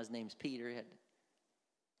now his name's Peter.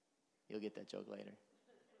 You'll get that joke later.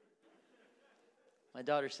 My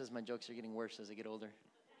daughter says my jokes are getting worse as I get older.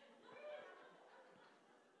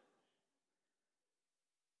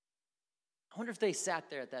 I wonder if they sat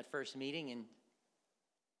there at that first meeting and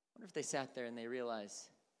What if they sat there and they realized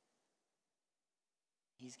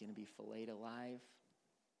he's going to be filleted alive?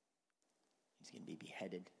 He's going to be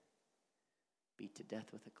beheaded, beat to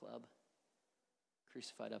death with a club,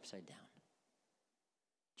 crucified upside down,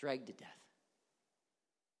 dragged to death,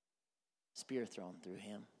 spear thrown through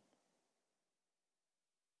him,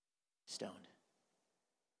 stoned.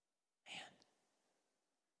 Man,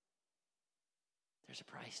 there's a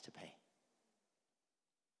price to pay.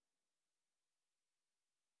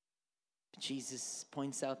 But Jesus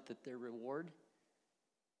points out that their reward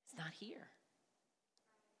is not here.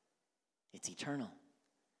 It's eternal.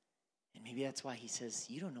 And maybe that's why he says,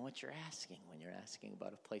 you don't know what you're asking when you're asking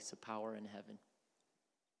about a place of power in heaven.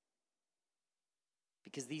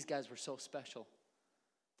 Because these guys were so special.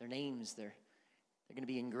 Their names, they're going to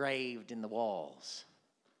be engraved in the walls.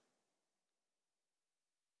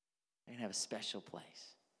 They're going to have a special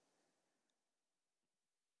place.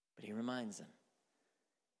 But he reminds them,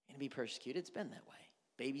 you're going to be persecuted. It's been that way.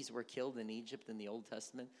 Babies were killed in Egypt in the Old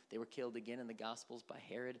Testament. They were killed again in the Gospels by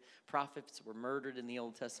Herod. Prophets were murdered in the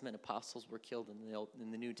Old Testament. Apostles were killed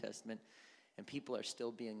in the New Testament. And people are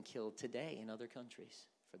still being killed today in other countries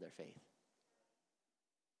for their faith.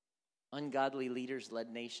 Ungodly leaders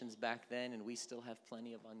led nations back then, and we still have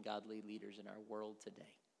plenty of ungodly leaders in our world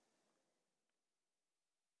today.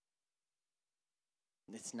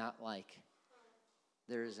 It's not like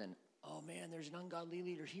there's an ungodly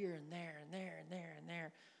leader here and there and there and there and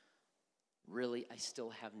there. Really, I still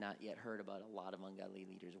have not yet heard about a lot of ungodly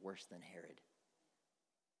leaders worse than Herod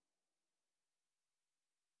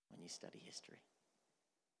when you study history.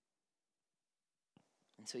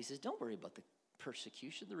 And so he says, don't worry about the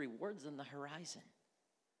persecution. The reward's on the horizon.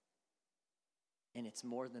 And it's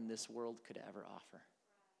more than this world could ever offer.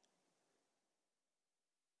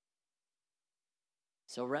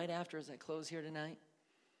 So right after, as I close here tonight,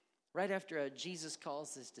 right after Jesus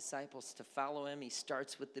calls his disciples to follow him, he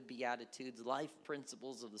starts with the Beatitudes, life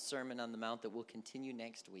principles of the Sermon on the Mount that will continue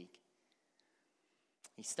next week.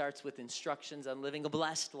 He starts with instructions on living a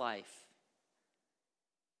blessed life.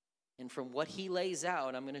 And from what he lays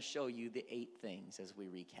out, I'm going to show you the 8 things as we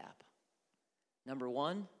recap. Number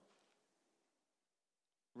 1,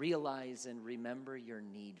 realize and remember your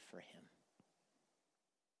need for him.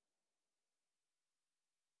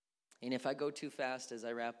 And if I go too fast as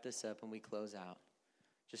I wrap this up and we close out,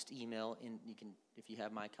 just email in. You can, if you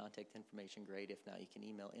have my contact information, great. If not, you can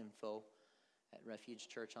email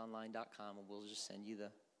info@refugechurchonline.com and we'll just send you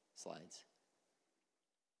the slides.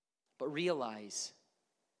 But realize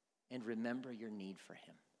and remember your need for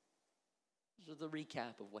him. This is the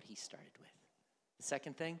recap of what he started with. The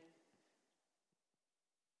second thing,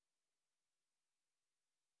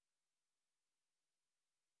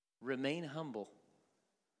 remain humble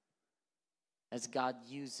as God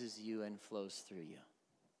uses you and flows through you.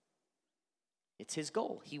 It's his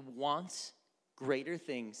goal. He wants greater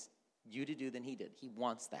things you to do than he did. He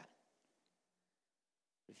wants that.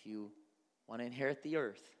 If you want to inherit the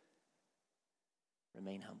earth,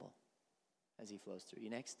 remain humble as he flows through you.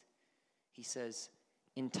 Next, he says,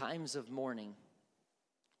 in times of mourning,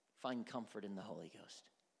 find comfort in the Holy Ghost.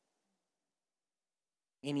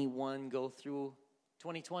 Anyone go through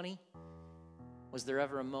 2020? Was there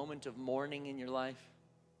ever a moment of mourning in your life?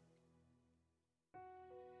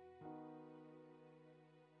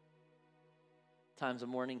 Times of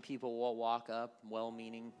mourning, people will walk up,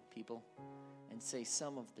 well-meaning people, and say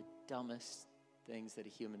some of the dumbest things that a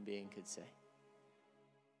human being could say.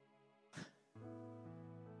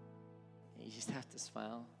 You just have to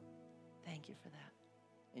smile. Thank you for that.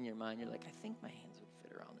 In your mind, you're like, I think my hands would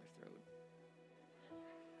fit around their throat.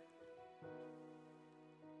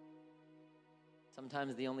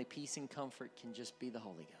 Sometimes the only peace and comfort can just be the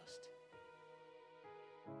Holy Ghost.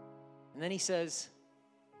 And then he says,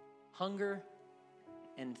 hunger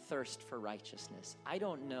and thirst for righteousness. I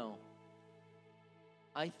don't know.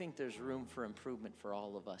 I think there's room for improvement for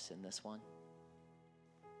all of us in this one.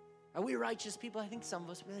 Are we righteous people? I think some of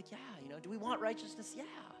us will be like, yeah, do we want righteousness? Yeah.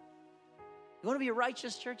 You want to be a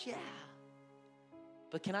righteous church? Yeah.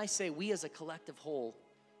 But can I say, we as a collective whole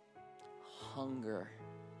hunger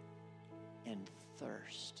and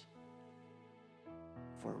thirst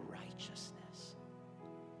for righteousness.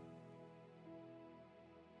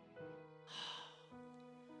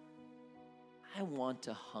 I want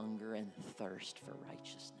to hunger and thirst for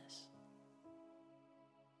righteousness.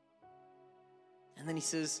 And then he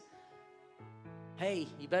says, hey,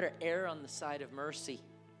 you better err on the side of mercy,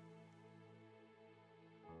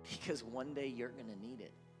 because one day you're going to need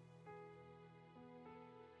it.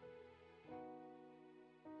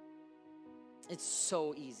 It's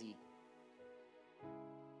so easy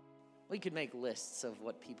We could make lists of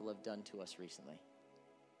what people have done to us recently.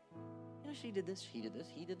 You know, she did this, he did this,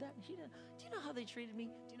 he did that, she did. Do you know how they treated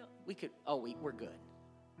me? Do you know? We're good.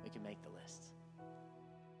 We can make the lists.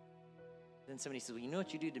 Then somebody says, well, you know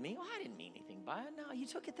what you do to me? Well, I didn't mean anything by it. No, you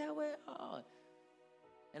took it that way. Oh.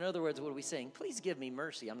 In other words, what are we saying? Please give me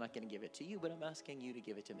mercy. I'm not going to give it to you, but I'm asking you to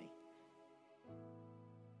give it to me.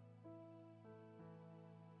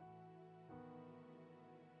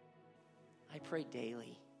 I pray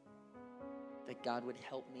daily that God would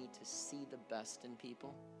help me to see the best in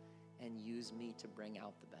people and use me to bring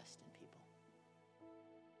out the best in people.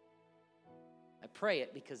 I pray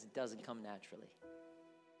it because it doesn't come naturally.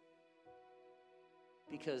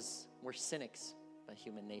 Because we're cynics by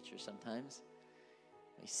human nature sometimes.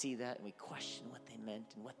 We see that and we question what they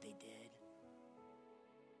meant and what they did.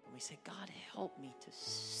 And we say, God, help me to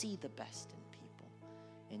see the best in people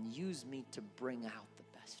and use me to bring out the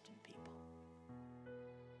best in people.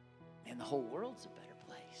 And the whole world's a better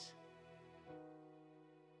place.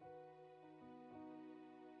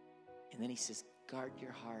 And then he says, guard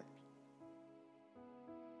your heart.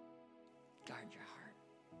 Guard your heart.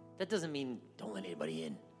 That doesn't mean don't let anybody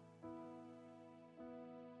in.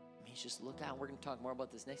 It means just look out. We're going to talk more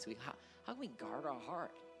about this next week. How can we guard our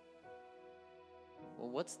heart?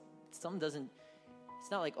 Well, it's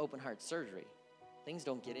not like open heart surgery. Things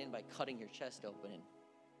don't get in by cutting your chest open. And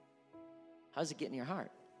how does it get in your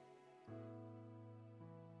heart?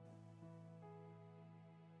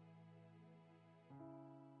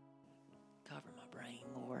 Cover my brain,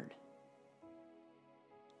 Lord.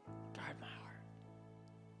 Guard my heart.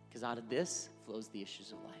 Because out of this flows the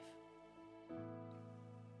issues of life.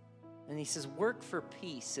 And he says, work for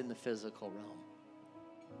peace in the physical realm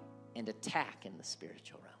and attack in the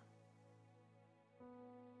spiritual realm.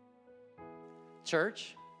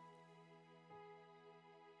 Church,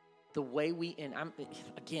 the way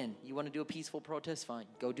again, you want to do a peaceful protest, fine,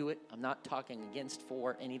 go do it. I'm not talking against,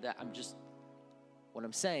 for any of that. What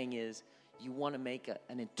I'm saying is, you want to make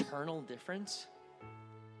an internal difference.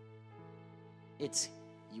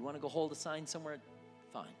 You want to go hold a sign somewhere,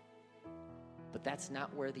 fine. But that's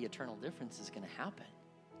not where the eternal difference is going to happen.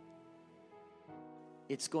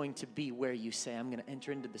 It's going to be where you say, I'm going to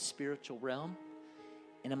enter into the spiritual realm,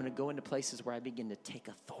 and I'm going to go into places where I begin to take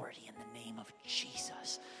authority in the name of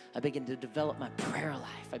Jesus. I begin to develop my prayer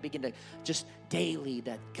life. I begin to just daily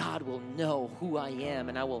that God will know who I am,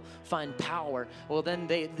 and I will find power. Well, then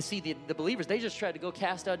they see the believers, they just try to go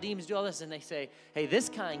cast out demons, do all this, and they say, hey, this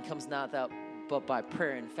kind comes not out but by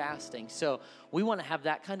prayer and fasting. So we want to have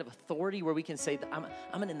that kind of authority where we can say that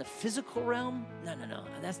I'm in the physical realm. No.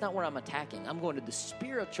 That's not where I'm attacking. I'm going to the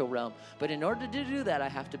spiritual realm. But in order to do that, I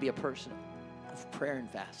have to be a person of prayer and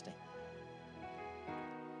fasting.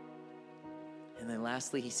 And then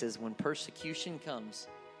lastly, he says, when persecution comes,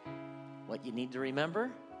 what you need to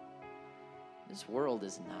remember, this world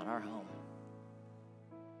is not our home.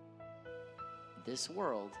 This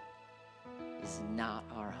world is not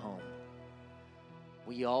our home.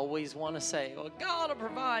 We always want to say, well, God will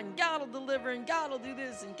provide, and God will deliver, and God will do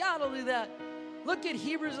this, and God will do that. Look at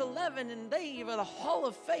Hebrews 11, and they are the hall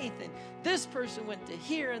of faith, and this person went to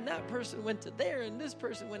here, and that person went to there, and this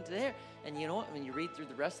person went to there. And you know what? When you read through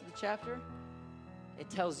the rest of the chapter, it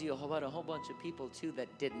tells you about a whole bunch of people, too,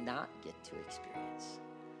 that did not get to experience,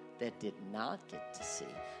 that did not get to see,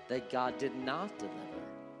 that God did not deliver.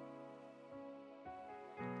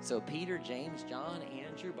 So Peter, James, John,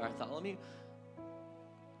 Andrew, Bartholomew,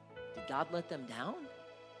 did God let them down?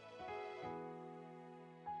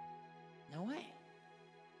 No way.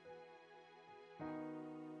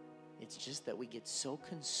 It's just that we get so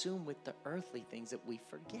consumed with the earthly things that we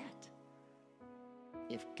forget.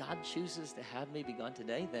 If God chooses to have me be gone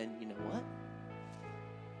today, then you know what?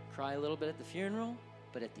 Cry a little bit at the funeral,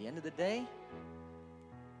 but at the end of the day,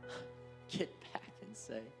 get back and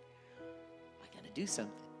say, I got to do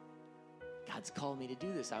something. God's called me to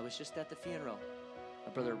do this. I was just at the funeral.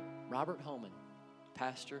 My brother Robert Homan,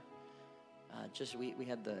 pastor, we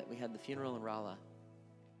had the funeral in Rolla.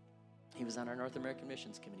 He was on our North American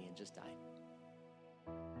Missions Committee and just died.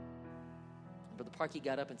 And Brother Parkey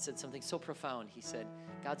got up and said something so profound. He said,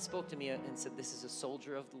 God spoke to me and said, this is a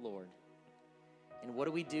soldier of the Lord. And what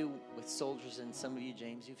do we do with soldiers? And some of you,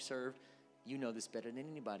 James, you've served. You know this better than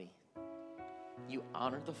anybody. You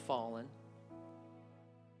honor the fallen,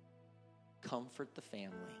 comfort the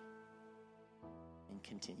family, and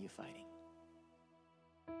continue fighting.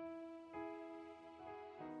 And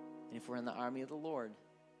if we're in the army of the Lord,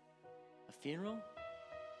 a funeral,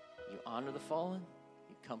 you honor the fallen,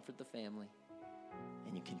 you comfort the family,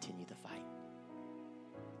 and you continue the fight.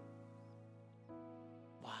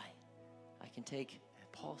 Why? I can take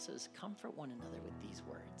Paul says, comfort one another with these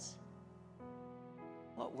words.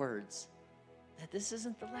 What words? That this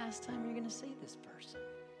isn't the last time you're going to see this person.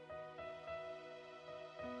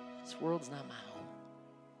 This world's not my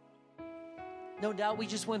home. No doubt we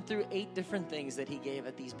just went through 8 different things that he gave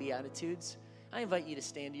at these Beatitudes. I invite you to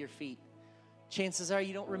stand to your feet. Chances are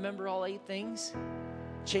you don't remember all 8 things.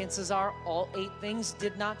 Chances are all 8 things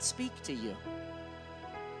did not speak to you.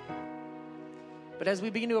 But as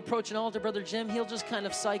we begin to approach an altar, Brother Jim, he'll just kind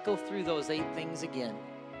of cycle through those 8 things again.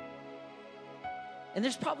 And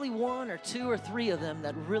there's probably 1 or 2 or 3 of them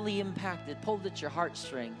that really impacted, pulled at your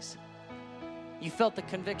heartstrings. You felt the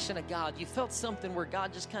conviction of God. You felt something where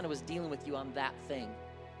God just kind of was dealing with you on that thing.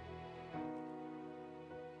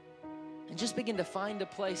 And just begin to find a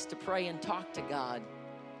place to pray and talk to God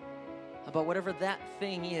about whatever that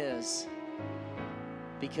thing is.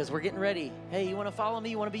 Because we're getting ready. Hey, you want to follow me?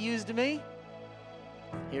 You want to be used to me?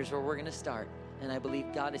 Here's where we're going to start. And I believe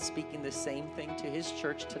God is speaking the same thing to his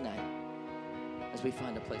church tonight as we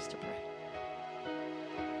find a place to pray.